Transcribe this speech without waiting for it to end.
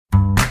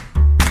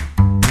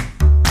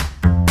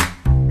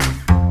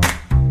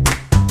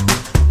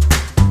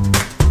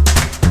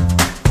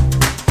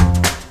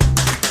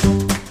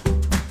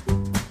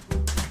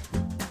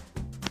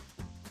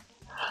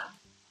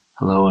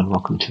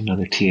Welcome to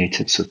another TA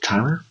Tips with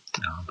Tyler.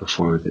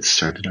 Before we get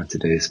started on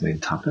today's main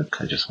topic,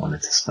 I just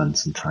wanted to spend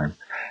some time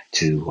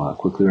to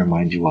quickly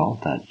remind you all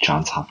that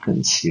Johns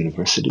Hopkins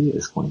University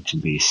is going to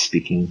be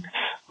speaking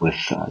with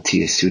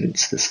TA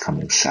students this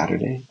coming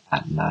Saturday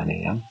at 9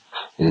 a.m.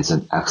 It is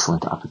an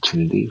excellent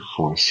opportunity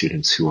for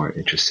students who are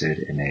interested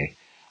in a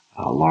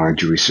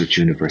large research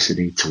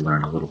university to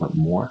learn a little bit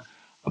more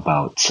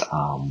about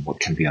what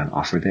can be on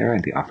offer there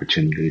and the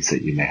opportunities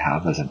that you may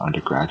have as an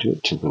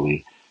undergraduate to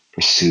really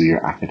pursue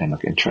your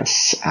academic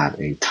interests at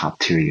a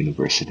top-tier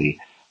university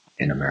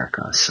in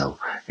America. So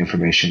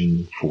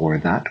information for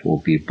that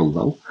will be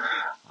below.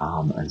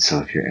 And so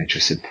if you're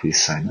interested,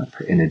 please sign up.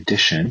 In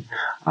addition,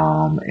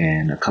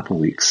 in a couple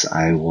weeks,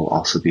 I will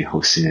also be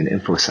hosting an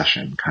info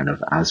session kind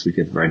of as we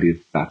get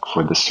ready back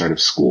for the start of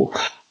school.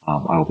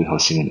 I will be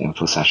hosting an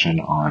info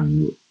session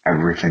on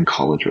everything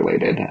college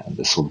related. And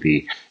this will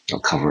be,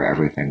 cover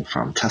everything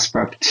from test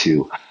prep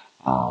to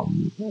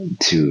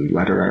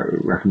letter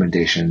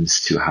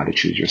recommendations, to how to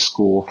choose your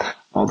school,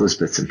 all those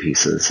bits and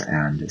pieces.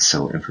 And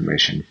so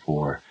information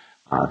for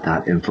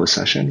that info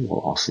session will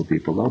also be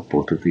below.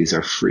 Both of these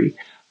are free,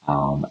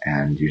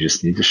 and you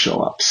just need to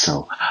show up.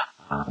 So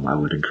I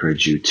would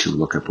encourage you to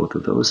look at both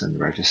of those and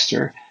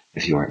register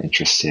if you are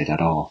interested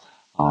at all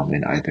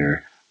in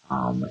either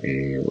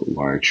a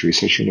large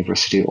research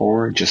university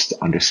or just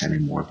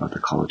understanding more about the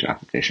college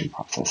application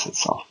process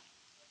itself.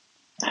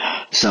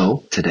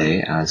 So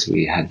today, as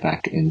we head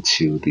back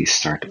into the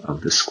start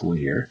of the school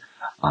year,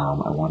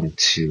 I wanted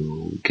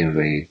to give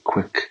a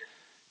quick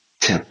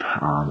tip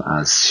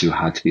as to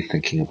how to be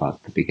thinking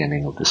about the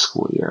beginning of the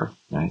school year.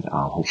 Right?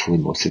 Hopefully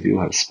most of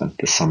you have spent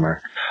the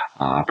summer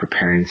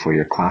preparing for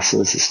your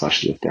classes,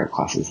 especially if there are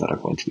classes that are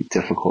going to be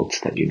difficult,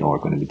 that you know are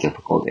going to be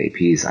difficult,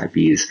 APs,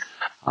 IBs,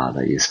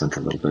 that you spent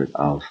a little bit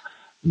of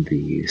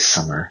the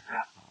summer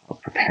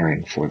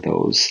preparing for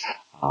those.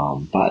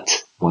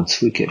 But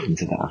once we get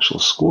into the actual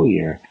school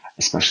year,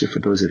 especially for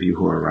those of you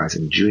who are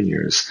rising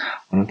juniors,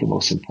 one of the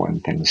most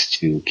important things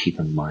to keep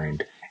in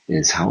mind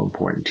is how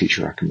important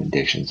teacher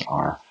recommendations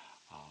are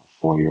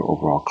for your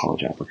overall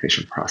college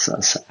application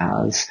process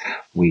as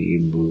we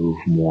move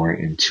more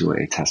into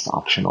a test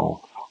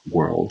optional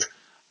world.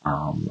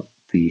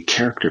 The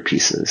character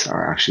pieces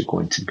are actually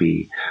going to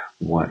be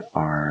what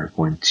are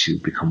going to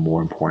become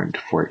more important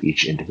for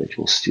each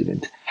individual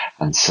student.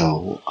 And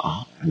so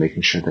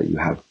making sure that you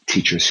have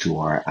teachers who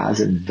are as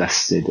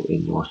invested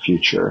in your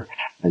future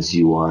as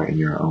you are in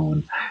your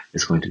own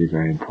is going to be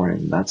very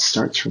important. And that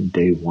starts from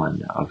day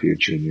one of your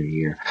junior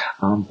year,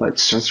 but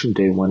starts from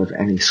day one of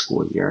any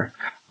school year.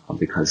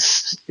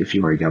 Because if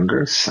you are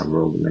younger,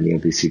 many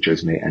of these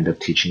teachers may end up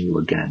teaching you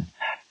again.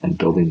 And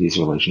building these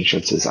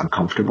relationships is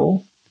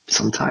uncomfortable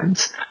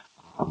sometimes,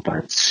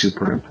 but it's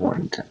super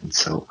important. And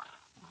so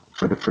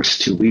for the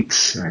first 2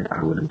 weeks, right,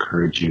 I would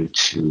encourage you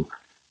to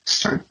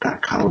start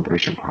that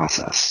calibration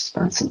process.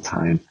 Spend some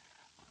time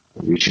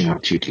reaching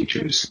out to your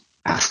teachers,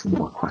 asking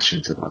more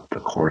questions about the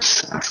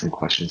course, asking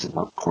questions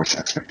about course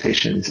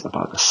expectations,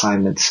 about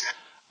assignments.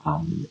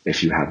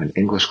 If you have an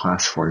English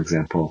class, for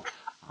example,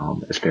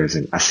 if there's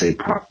an essay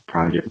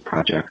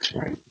project,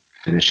 right,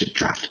 finish it,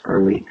 draft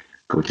early,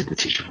 go to the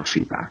teacher for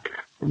feedback.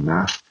 For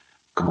math,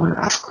 go and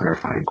ask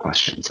clarifying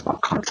questions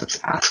about concepts.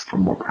 Ask for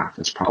more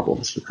practice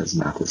problems because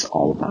math is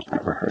all about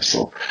that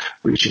rehearsal.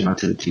 Reaching out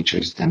to the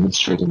teachers,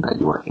 demonstrating that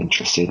you are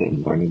interested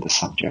in learning the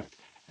subject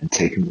and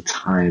taking the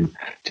time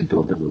to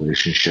build a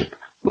relationship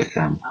with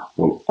them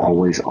will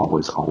always,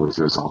 always, always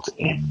result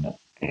in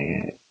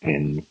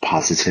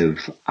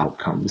positive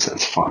outcomes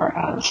as far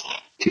as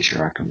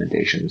teacher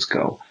recommendations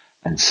go.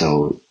 And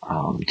so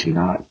do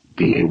not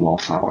be a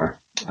wallflower.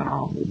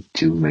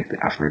 Do make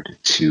the effort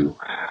to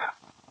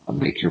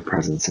make your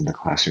presence in the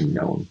classroom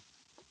known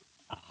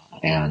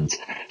and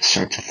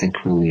start to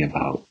think really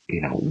about,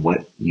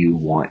 what you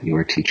want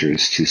your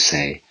teachers to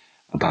say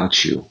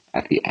about you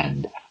at the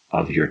end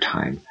of your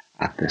time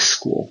at this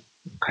school.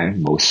 Okay.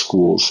 Most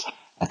schools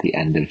at the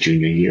end of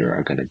junior year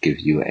are going to give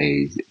you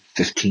a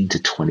 15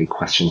 to 20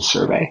 question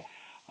survey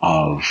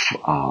of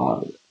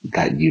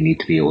that you need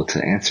to be able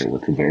to answer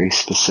with very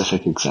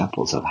specific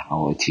examples of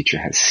how a teacher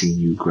has seen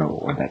you grow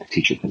or that a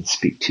teacher can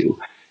speak to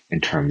in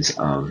terms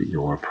of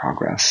your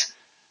progress.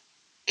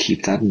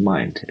 Keep that in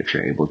mind. If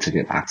you're able to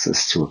get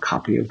access to a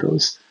copy of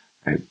those,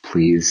 right,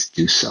 please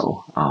do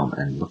so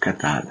and look at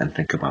that and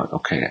think about,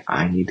 okay,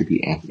 I need to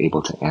be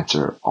able to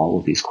answer all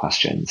of these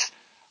questions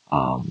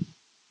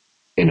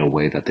in a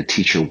way that the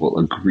teacher will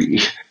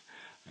agree.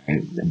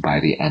 Right? By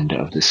the end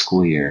of the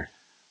school year,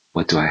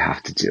 what do I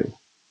have to do?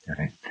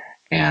 Right?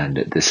 And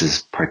this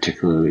is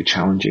particularly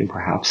challenging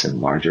perhaps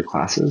in larger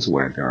classes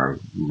where there are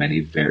many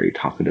very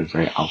talkative,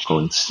 very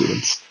outgoing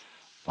students,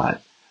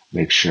 but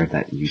make sure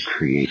that you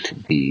create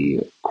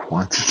the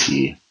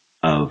quantity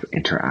of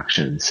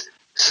interactions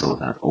so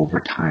that over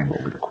time,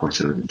 over the course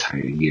of an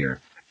entire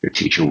year, your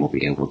teacher will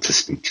be able to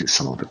speak to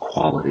some of the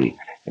quality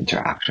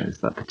interactions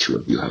that the two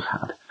of you have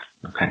had.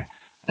 Okay.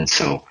 And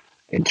so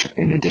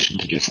in addition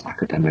to just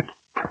academic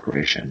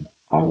preparation,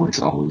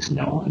 always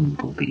know and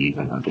believe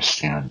and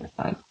understand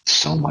that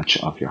so much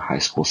of your high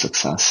school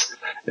success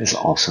is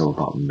also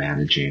about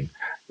managing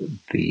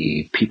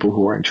the people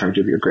who are in charge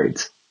of your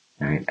grades,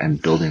 right?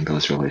 And building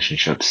those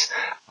relationships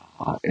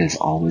is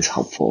always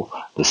helpful.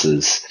 This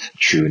is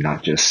true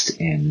not just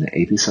in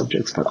AP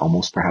subjects, but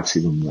almost perhaps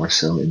even more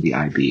so in the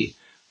IB,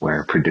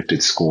 where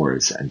predicted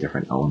scores and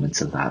different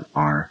elements of that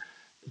are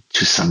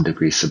to some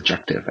degree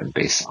subjective and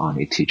based on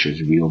a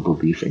teacher's real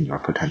belief in your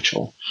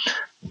potential.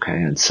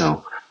 Okay, and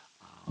so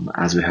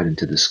as we head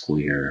into the school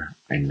year,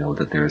 I know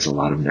that there is a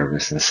lot of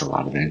nervousness, a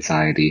lot of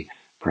anxiety,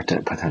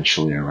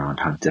 potentially around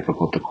how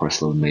difficult the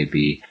course load may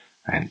be,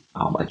 and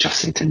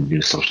adjusting to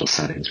new social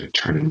settings,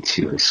 returning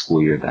to a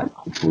school year that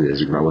hopefully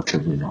is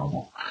relatively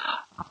normal.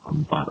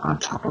 But on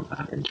top of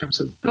that, in terms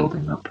of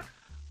building up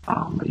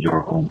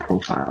your own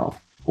profile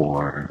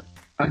for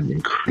an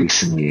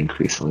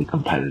increasingly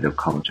competitive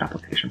college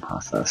application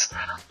process,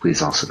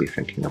 please also be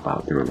thinking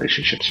about the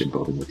relationships you're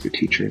building with your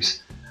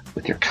teachers,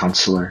 with your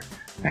counselor,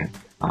 and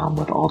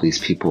with all these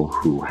people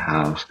who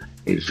have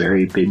a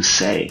very big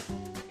say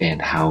in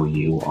how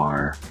you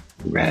are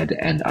read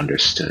and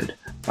understood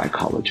by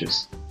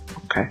colleges.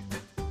 Okay?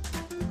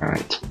 All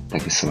right.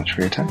 Thank you so much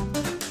for your time,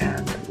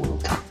 and we'll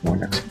talk more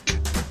next week.